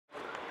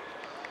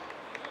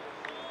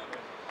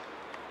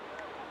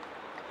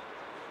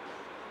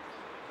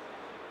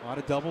A lot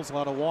of doubles, a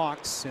lot of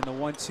walks in the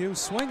 1-2.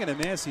 Swing and a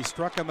miss. He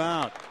struck him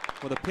out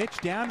with a pitch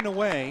down and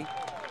away.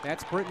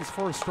 That's Britton's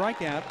first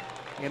strikeout,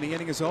 and the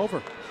inning is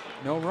over.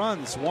 No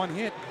runs, one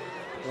hit,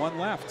 one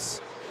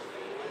left.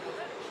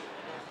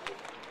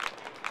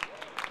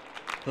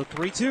 The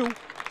 3-2.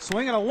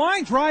 Swing and a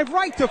line drive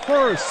right to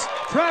first.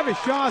 Travis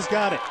Shaw's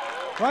got it.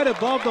 Right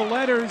above the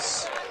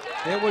letters.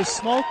 It was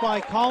smoked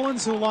by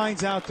Collins, who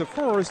lines out to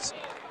first.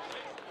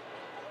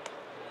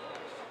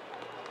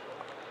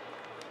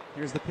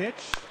 Here's the pitch.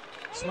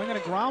 Swinging a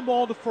ground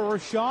ball to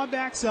first. Shaw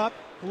backs up,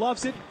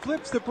 loves it,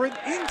 flips to Britton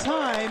in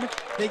time.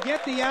 They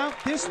get the out.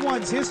 This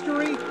one's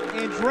history,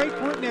 and Drake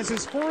Britton has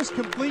his first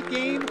complete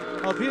game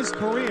of his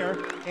career,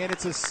 and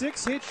it's a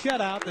 6-hit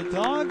shutout. The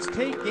Dogs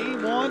take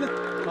game one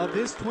of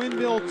this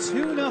Twinville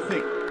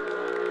 2-0.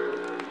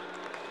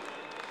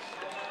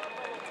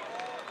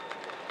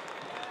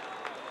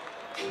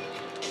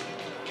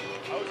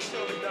 I was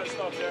still in that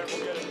stuff there.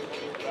 We'll get it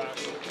back.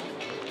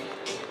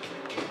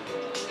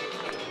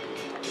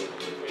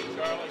 Hey,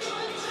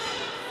 Charlie.